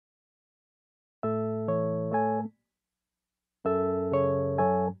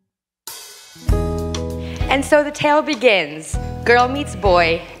And so the tale begins. Girl meets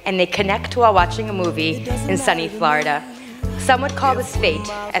boy, and they connect while watching a movie in sunny Florida. Some would call this fate,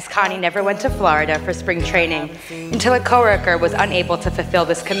 as Connie never went to Florida for spring training until a coworker was unable to fulfill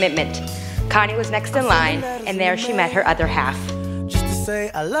this commitment. Connie was next in line, and there she met her other half. Just to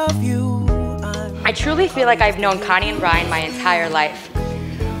say I love you. I truly feel like I've known Connie and Bryan my entire life.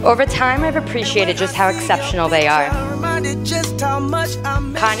 Over time, I've appreciated just how exceptional they are.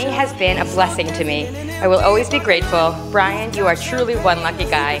 Connie has been a blessing to me. I will always be grateful. Bryan, you are truly one lucky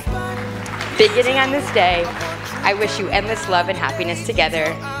guy. Beginning on this day, I wish you endless love and happiness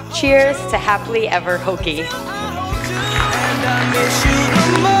together. Cheers to happily ever hokey.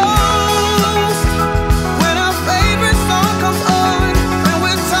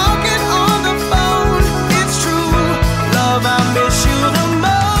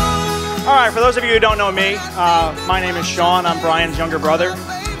 All right, for those of you who don't know me, my name is Sean. I'm Bryan's younger brother.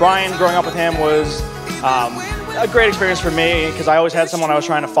 Bryan, growing up with him was a great experience for me because I always had someone I was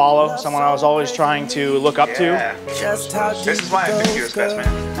trying to follow, someone I was always trying to look up to. This is why I picked you as best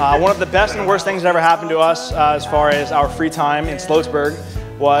man. One of the best and worst things that ever happened to us as far as our free time in Sloatsburg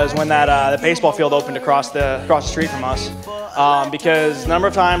was when that the baseball field opened across the street from us. Because a number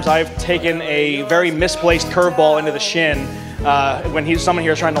of times I've taken a very misplaced curveball into the shin when someone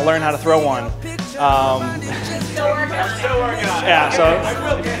here is trying to learn how to throw one.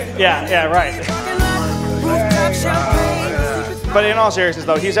 Yeah, right. But in all seriousness,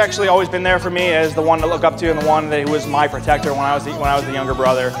 though, he's actually always been there for me as the one to look up to and the one who was my protector when I was the younger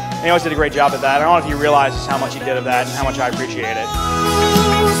brother. And he always did a great job at that. I don't know if he realizes how much he did of that and how much I appreciate it.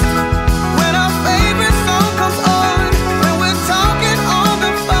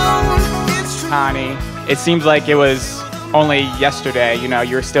 Connie, it seems like it was only yesterday, you know,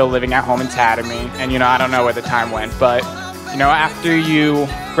 you were still living at home in Tatamy, and, you know, I don't know where the time went, but, you know, after you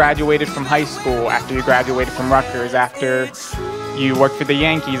graduated from high school, after you graduated from Rutgers, after you worked for the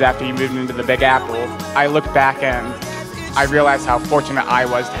Yankees, after you moved into the Big Apple, I look back and I realized how fortunate I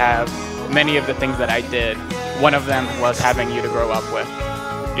was to have many of the things that I did. One of them was having you to grow up with.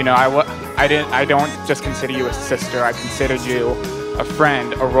 You know, I don't just consider you a sister, I considered you a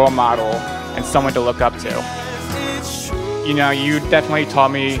friend, a role model, and someone to look up to. You know, you definitely taught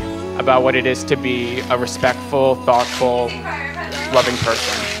me about what it is to be a respectful, thoughtful, loving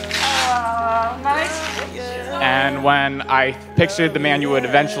person. And when I pictured the man you would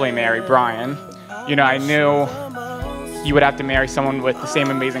eventually marry, Bryan, you know, I knew you would have to marry someone with the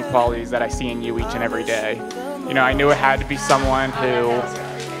same amazing qualities that I see in you each and every day. You know, I knew it had to be someone who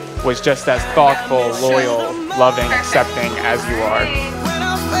was just as thoughtful, loyal, loving, accepting as you are.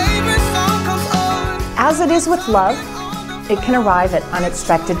 As it is with love, it can arrive at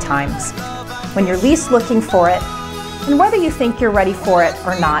unexpected times, when you're least looking for it, and whether you think you're ready for it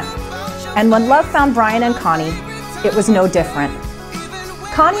or not. And when love found Bryan and Connie, it was no different.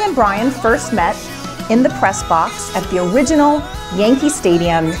 Connie and Bryan first met in the press box at the original Yankee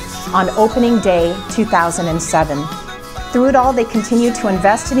Stadium on opening day 2007. Through it all, they continued to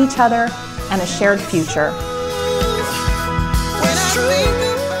invest in each other and a shared future.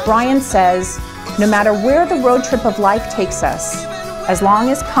 Bryan says, no matter where the road trip of life takes us, as long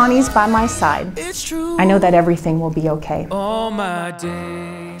as Connie's by my side, I know that everything will be okay.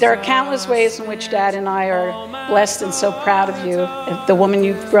 There are countless ways in which Dad and I are blessed and so proud of you, the woman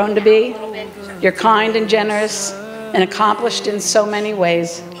you've grown to be. You're kind and generous and accomplished in so many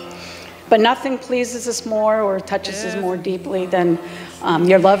ways. But nothing pleases us more or touches us more deeply than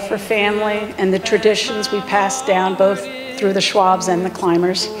your love for family and the traditions we pass down both through the Schwabs and the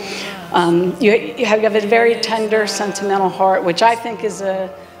Climbers. You have a very tender, sentimental heart, which I think is a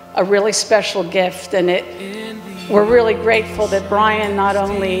really special gift, and we're really grateful that Bryan not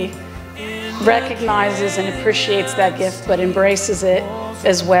only recognizes and appreciates that gift, but embraces it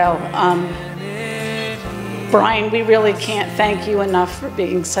as well. Bryan, we really can't thank you enough for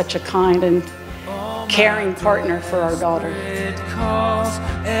being such a kind and caring partner for our daughter.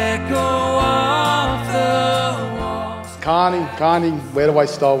 Connie, where do I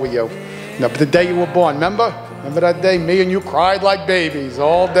start with you? Now, the day you were born, remember? Remember that day? Me and you cried like babies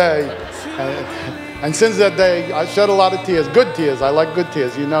all day. And since that day, I shed a lot of tears, good tears. I like good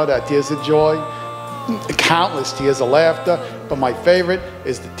tears, you know that. Tears of joy, countless tears of laughter. But my favorite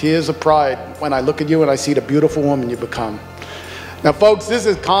is the tears of pride when I look at you and I see the beautiful woman you become. Now, folks, this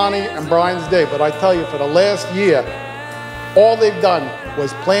is Connie and Bryan's day, but I tell you, for the last year, all they've done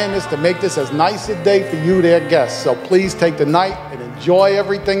was plan this to make this as nice a day for you, their guests. So please take the night and enjoy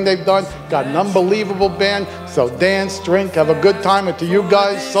everything they've done. Got an unbelievable band, so dance, drink, have a good time. And to you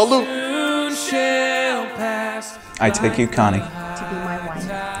guys, salute. I take you, Connie, To be my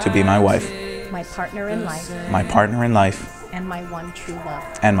wife. to be my wife. My My partner in life. My partner in life. And my one true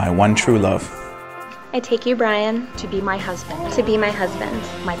love. And my one true love. I take you, Brian, To be my husband. to be my husband,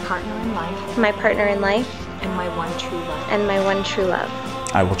 My partner in life. my partner in life, And my one true love. and my one true love.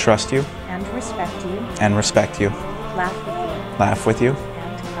 I will trust you And respect you. and respect you, Laugh with you. laugh with you,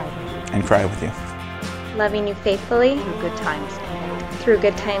 And cry with you. and cry with you. Loving you faithfully Through good times and bad. through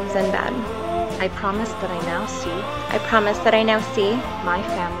good times and bad. I promise that I now see I promise that I now see my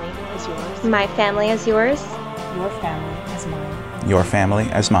family as yours. my family as yours, Your family as mine. Your family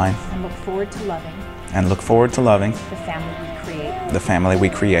as mine, And look forward to loving and look forward to loving the family we create. the family we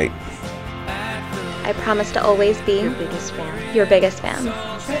create. I promise to always be Your biggest fan. your biggest fan.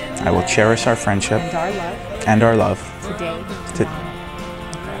 I will cherish our friendship And our love and our love today, To-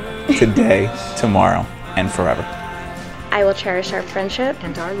 tomorrow, and forever. today, tomorrow, and forever. I will cherish our friendship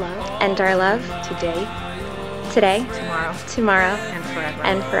And our love and our love today, today, tomorrow, tomorrow, and forever.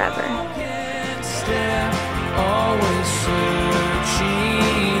 and forever.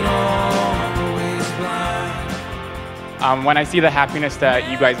 When I see the happiness that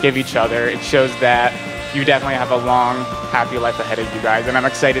you guys give each other, it shows that you definitely have a long, happy life ahead of you guys, and I'm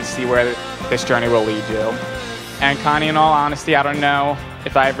excited to see where this journey will lead you. And Connie, in all honesty, I don't know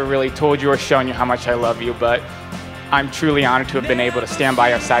if I ever really told you or shown you how much I love you, but I'm truly honored to have been able to stand by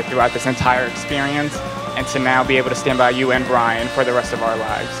your side throughout this entire experience, and to now be able to stand by you and Brian for the rest of our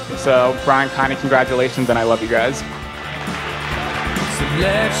lives. So, Brian, Connie, congratulations, and I love you guys.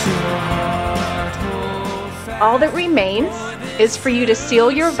 All that remains is for you to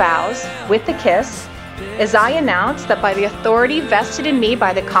seal your vows with a kiss as I announce that by the authority vested in me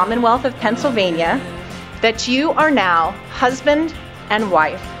by the Commonwealth of Pennsylvania, that you are now husband and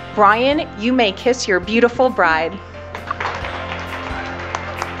wife. Brian, you may kiss your beautiful bride.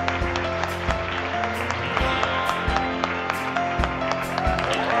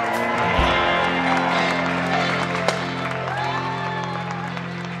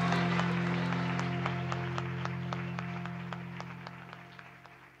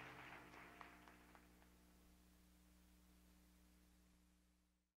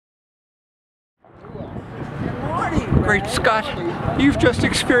 Great Scott, you've just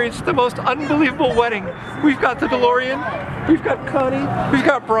experienced the most unbelievable wedding. We've got the DeLorean, we've got Connie, we've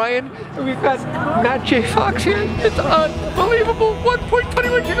got Brian, and we've got Matt J. Fox here. It's unbelievable.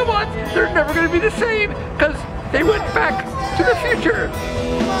 1.21 gigawatts. They're never going to be the same because they went back to the future.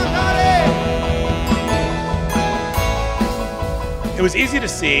 It was easy to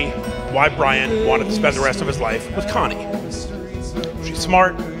see why Brian wanted to spend the rest of his life with Connie. She's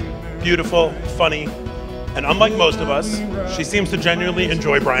smart, beautiful, funny, and unlike most of us, she seems to genuinely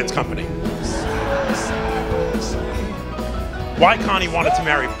enjoy Brian's company. Why Connie wanted to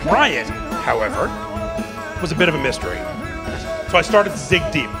marry Brian, however, was a bit of a mystery. So I started to dig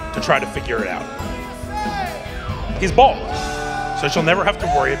deep to try to figure it out. He's bald, so she'll never have to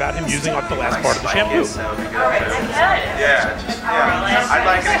worry about him using up the last part of the shampoo. Yeah. I'd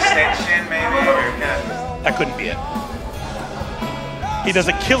like an extension, maybe. That couldn't be it. He does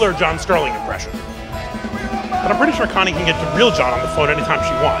a killer John Sterling impression. But I'm pretty sure Connie can get the real John on the phone anytime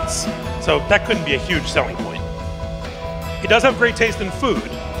she wants, so that couldn't be a huge selling point. He does have great taste in food.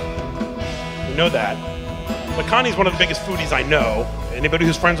 We know that. But Connie's one of the biggest foodies I know. Anybody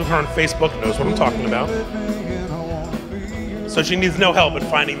who's friends with her on Facebook knows what I'm talking about. So she needs no help in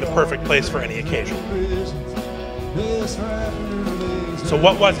finding the perfect place for any occasion. So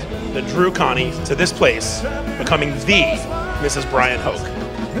what was it that drew Connie to this place, becoming the Mrs. Brian Hoke?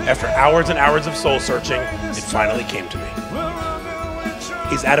 After hours and hours of soul searching, it finally came to me.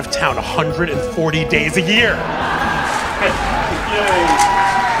 He's out of town 140 days a year.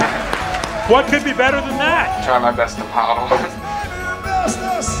 What could be better than that? Try my best to model.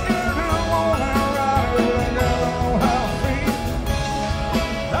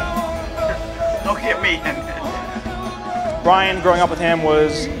 Don't get me in. Brian, growing up with him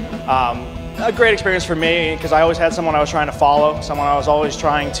was a great experience for me because I always had someone I was trying to follow, someone I was always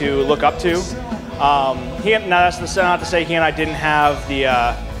trying to look up to. Now that's not to say he and I didn't have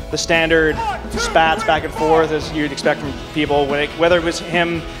the standard spats back and forth as you'd expect from people, whether it was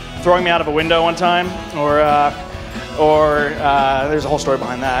him throwing me out of a window one time or there's a whole story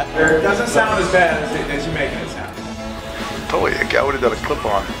behind that. It doesn't sound as bad as you're making it sound. Oh, yeah, I would have done a clip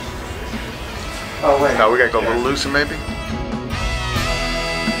on. Oh, wait. No, we gotta go a little looser, maybe.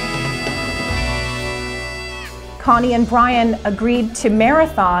 Connie and Brian agreed to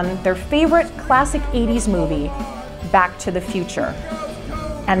marathon their favorite classic 80s movie, Back to the Future.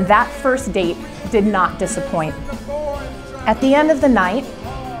 And that first date did not disappoint. At the end of the night,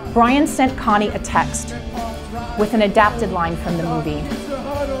 Brian sent Connie a text with an adapted line from the movie.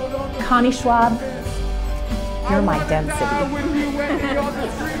 Connie Schwab, you're my density.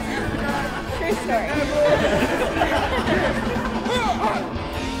 True story.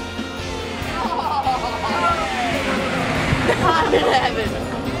 God in heaven.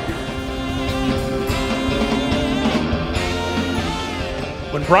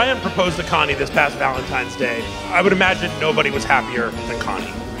 When Bryan proposed to Connie this past Valentine's Day, I would imagine nobody was happier than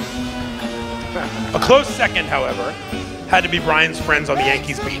Connie. A close second, however, had to be Bryan's friends on the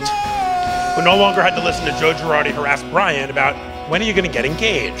Yankees beat, who no longer had to listen to Joe Girardi harass Bryan about, when are you going to get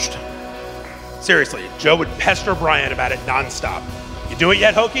engaged? Seriously, Joe would pester Bryan about it nonstop. You do it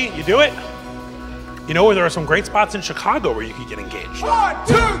yet, Hokie? You do it? You know where there are some great spots in Chicago where you could get engaged. 1,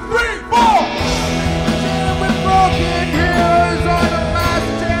 2, 3, 4! With broken heroes on a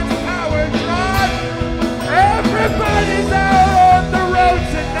last chance power drive. Everybody's out on the road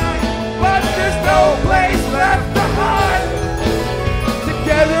tonight, but there's no place left behind.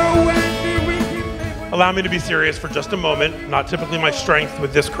 Together, Wendy, we can live. Allow me to be serious for just a moment, not typically my strength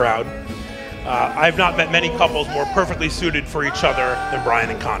with this crowd. I've not met many couples more perfectly suited for each other than Bryan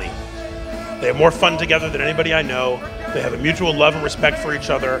and Connie. They have more fun together than anybody I know. They have a mutual love and respect for each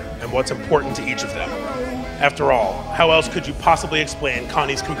other and what's important to each of them. After all, how else could you possibly explain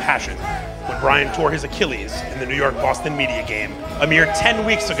Connie's compassion when Bryan tore his Achilles in the New York-Boston media game a mere 10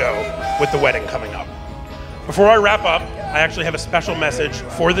 weeks ago with the wedding coming up? Before I wrap up, I actually have a special message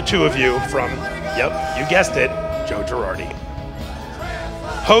for the two of you from, yep, you guessed it, Joe Girardi.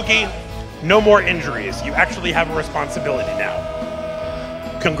 Hokie, no more injuries. You actually have a responsibility now.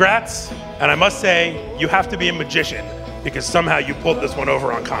 Congrats, and I must say, you have to be a magician because somehow you pulled this one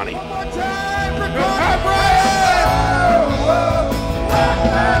over on Connie. One time for Connie Bryan!